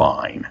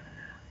fine.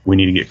 We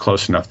need to get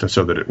close enough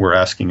so that we're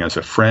asking as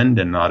a friend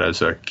and not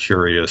as a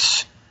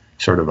curious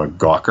sort of a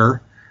gawker,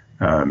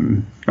 a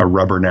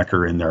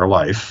rubbernecker in their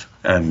life.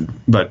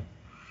 But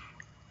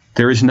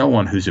there is no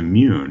one who's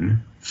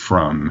immune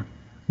from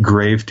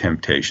grave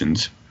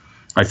temptations.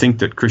 I think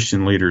that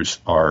Christian leaders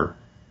are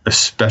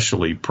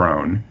especially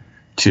prone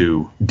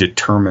to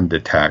determined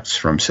attacks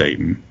from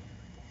Satan,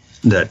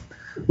 that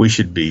we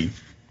should be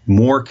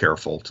more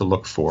careful to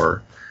look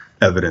for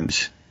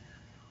evidence.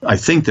 I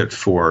think that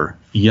for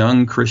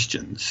young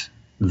Christians,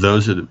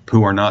 those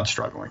who are not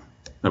struggling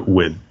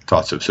with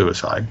thoughts of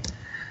suicide,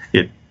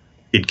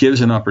 it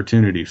gives an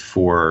opportunity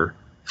for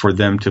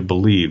them to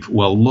believe,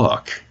 well,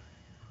 look,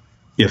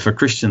 if a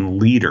Christian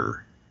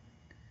leader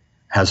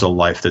has a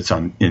life that's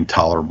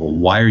intolerable,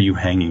 why are you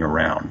hanging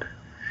around?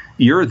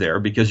 You're there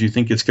because you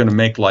think it's going to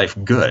make life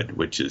good,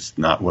 which is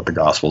not what the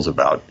gospel's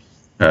about.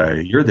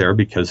 You're there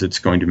because it's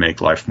going to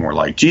make life more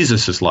like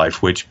Jesus'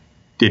 life, which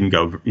didn't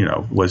go,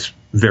 was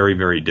very,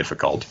 very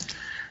difficult.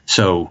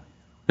 So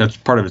that's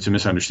part of it's a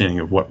misunderstanding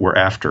of what we're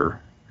after.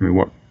 I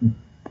mean,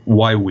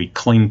 why we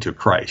cling to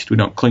Christ. We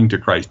don't cling to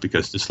Christ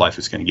because this life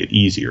is going to get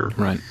easier.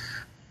 Right.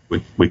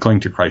 We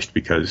cling to Christ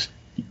because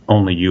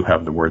only you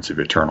have the words of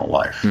eternal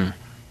life.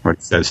 What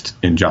it says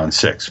in John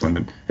 6,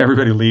 when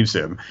everybody leaves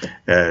him,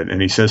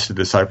 and he says to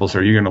the disciples,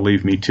 are you going to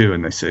leave me too?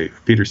 And they say,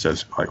 Peter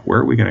says, where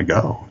are we going to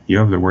go? You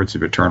have the words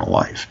of eternal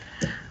life.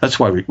 That's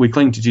why we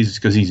cling to Jesus,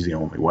 because he's the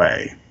only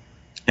way.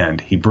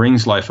 And he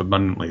brings life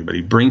abundantly, but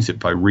he brings it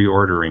by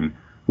reordering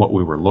what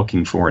we were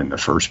looking for in the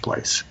first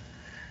place.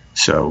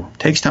 So it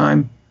takes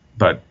time,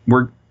 but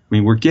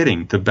we're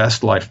getting the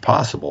best life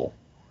possible.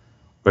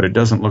 But it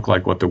doesn't look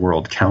like what the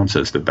world counts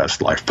as the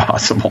best life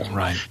possible.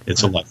 Right.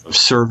 It's a life of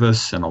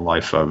service and a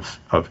life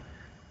of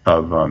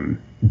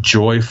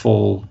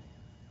joyful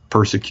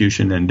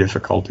persecution and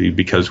difficulty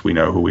because we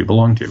know who we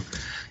belong to.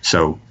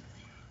 So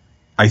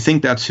I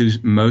think that's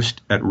who's most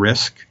at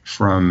risk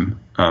from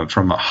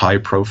a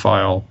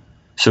high-profile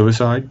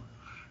suicide.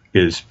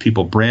 is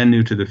people brand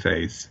new to the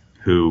faith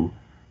who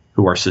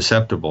are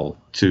susceptible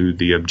to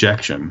the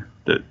objection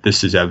that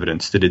this is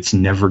evidence that it's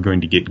never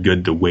going to get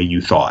good the way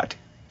you thought,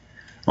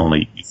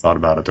 only you thought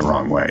about it the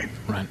wrong way.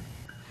 Right.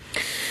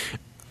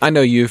 I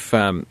know you've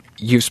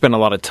spent a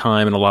lot of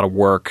time and a lot of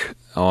work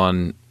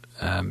on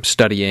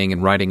studying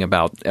and writing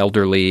about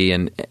elderly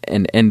and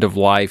end of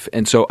life,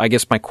 and so I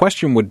guess my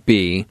question would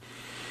be,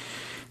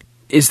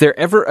 is there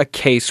ever a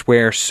case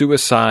where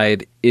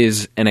suicide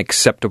is an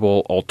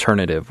acceptable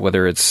alternative,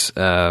 whether it's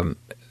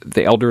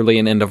the elderly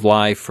and end of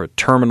life or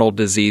terminal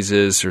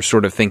diseases, or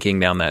sort of thinking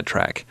down that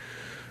track?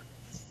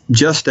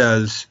 Just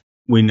as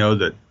we know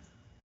that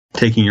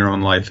taking your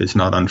own life is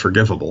not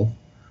unforgivable,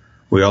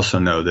 we also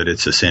know that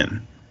it's a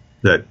sin,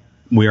 that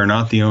we are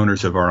not the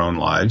owners of our own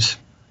lives,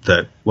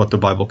 that what the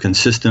Bible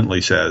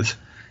consistently says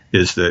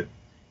is that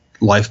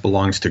life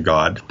belongs to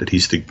God, that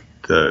He's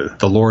the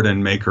Lord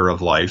and maker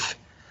of life,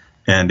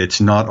 and it's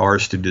not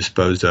ours to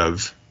dispose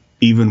of,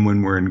 even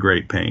when we're in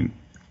great pain.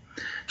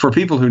 For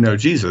people who know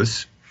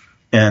Jesus,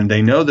 and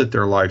they know that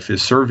their life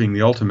is serving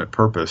the ultimate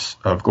purpose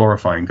of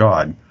glorifying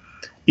God,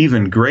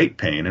 even great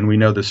pain, and we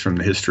know this from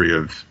the history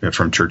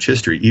from church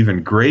history,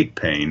 even great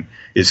pain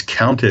is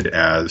counted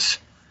as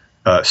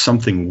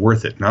something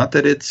worth it. Not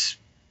that it's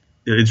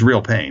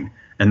real pain,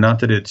 and not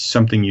that it's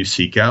something you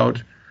seek out.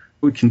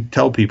 What we can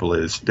tell people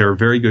is there are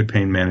very good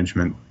pain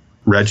management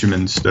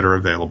regimens that are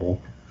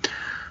available.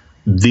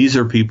 These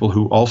are people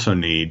who also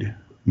need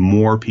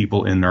more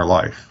people in their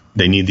life.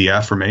 They need the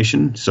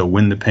affirmation, so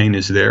when the pain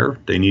is there,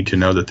 they need to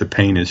know that the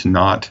pain is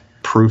not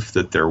proof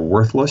that they're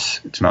worthless.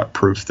 It's not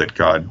proof that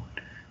God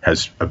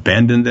has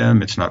abandoned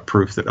them. It's not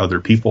proof that other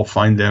people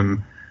find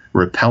them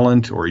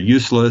repellent or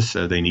useless.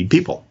 They need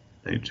people.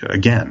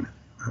 Again,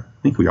 I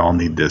think we all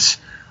need this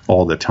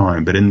all the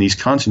time, but in these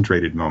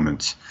concentrated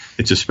moments,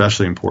 it's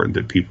especially important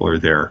that people are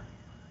there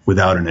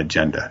without an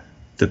agenda,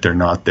 that they're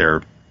not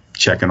there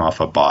checking off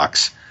a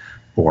box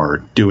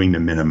or doing the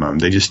minimum.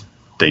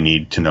 They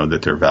need to know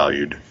that they're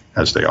valued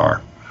as they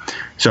are.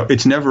 So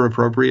it's never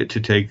appropriate to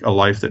take a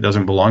life that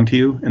doesn't belong to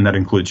you, and that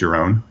includes your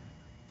own.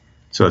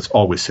 So it's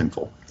always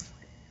sinful.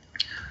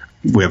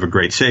 We have a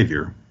great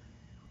Savior.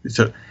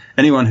 So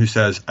anyone who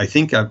says, I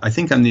think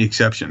I'm the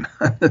exception,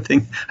 I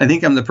think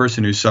I'm the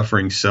person who's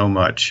suffering so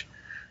much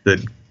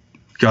that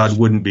God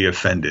wouldn't be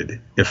offended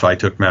if I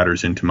took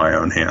matters into my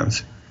own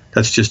hands.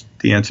 That's just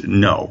the answer.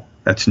 No,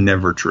 that's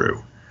never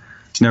true.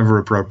 It's never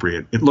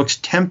appropriate. It looks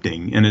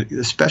tempting, and it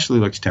especially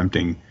looks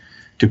tempting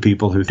to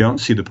people who don't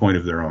see the point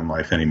of their own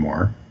life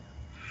anymore.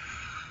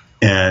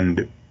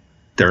 And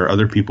there are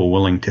other people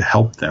willing to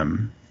help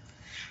them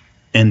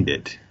end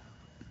it.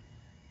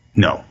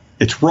 No,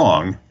 it's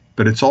wrong,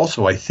 but it's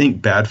also, I think,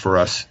 bad for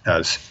us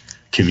as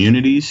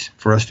communities,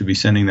 for us to be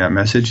sending that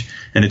message.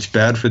 And it's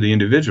bad for the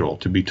individual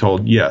to be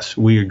told, yes,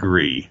 we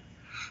agree.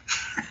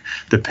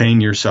 The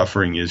pain you're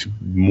suffering is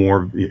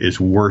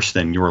worse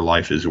than your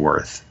life is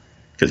worth.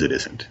 Because it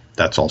isn't.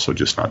 That's also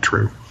just not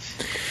true.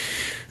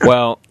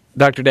 Well,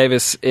 Dr.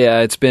 Davis,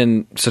 it's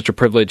been such a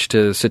privilege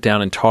to sit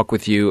down and talk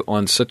with you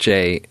on such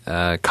a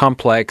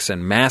complex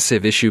and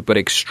massive issue, but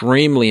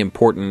extremely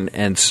important.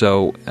 And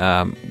so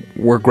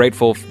we're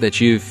grateful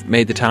that you've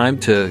made the time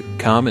to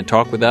come and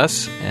talk with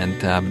us. And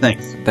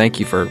thanks. Thank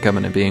you for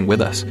coming and being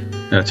with us.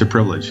 It's a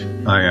privilege.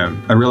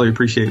 I really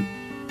appreciate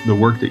the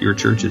work that your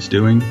church is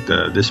doing,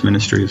 this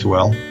ministry as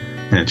well.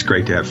 And it's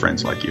great to have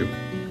friends like you.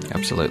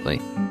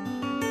 Absolutely.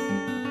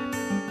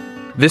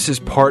 This is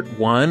part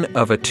one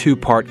of a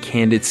two-part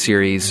Candid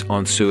series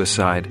on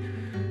suicide.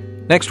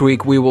 Next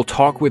week, we will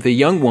talk with a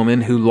young woman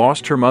who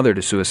lost her mother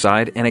to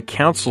suicide and a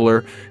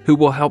counselor who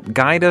will help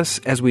guide us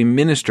as we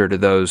minister to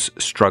those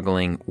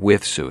struggling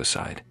with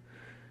suicide.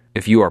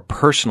 If you are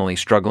personally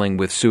struggling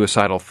with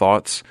suicidal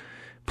thoughts,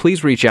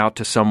 please reach out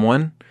to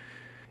someone.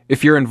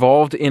 If you're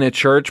involved in a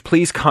church,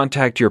 please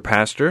contact your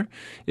pastor.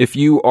 If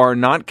you are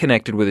not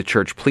connected with a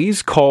church,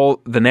 please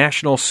call the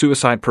National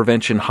Suicide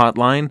Prevention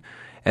Hotline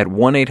at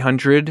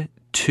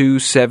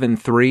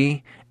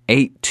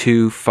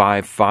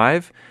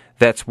 1-800-273-8255.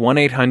 That's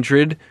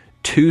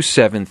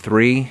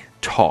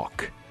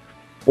 1-800-273-TALK.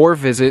 Or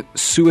visit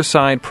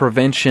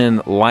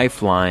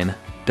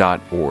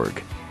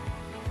suicidepreventionlifeline.org.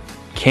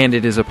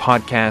 Candid is a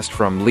podcast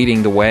from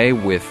Leading the Way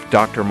with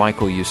Dr.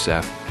 Michael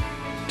Youssef.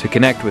 To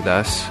connect with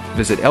us,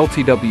 visit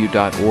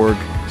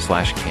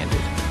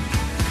ltw.org/candid.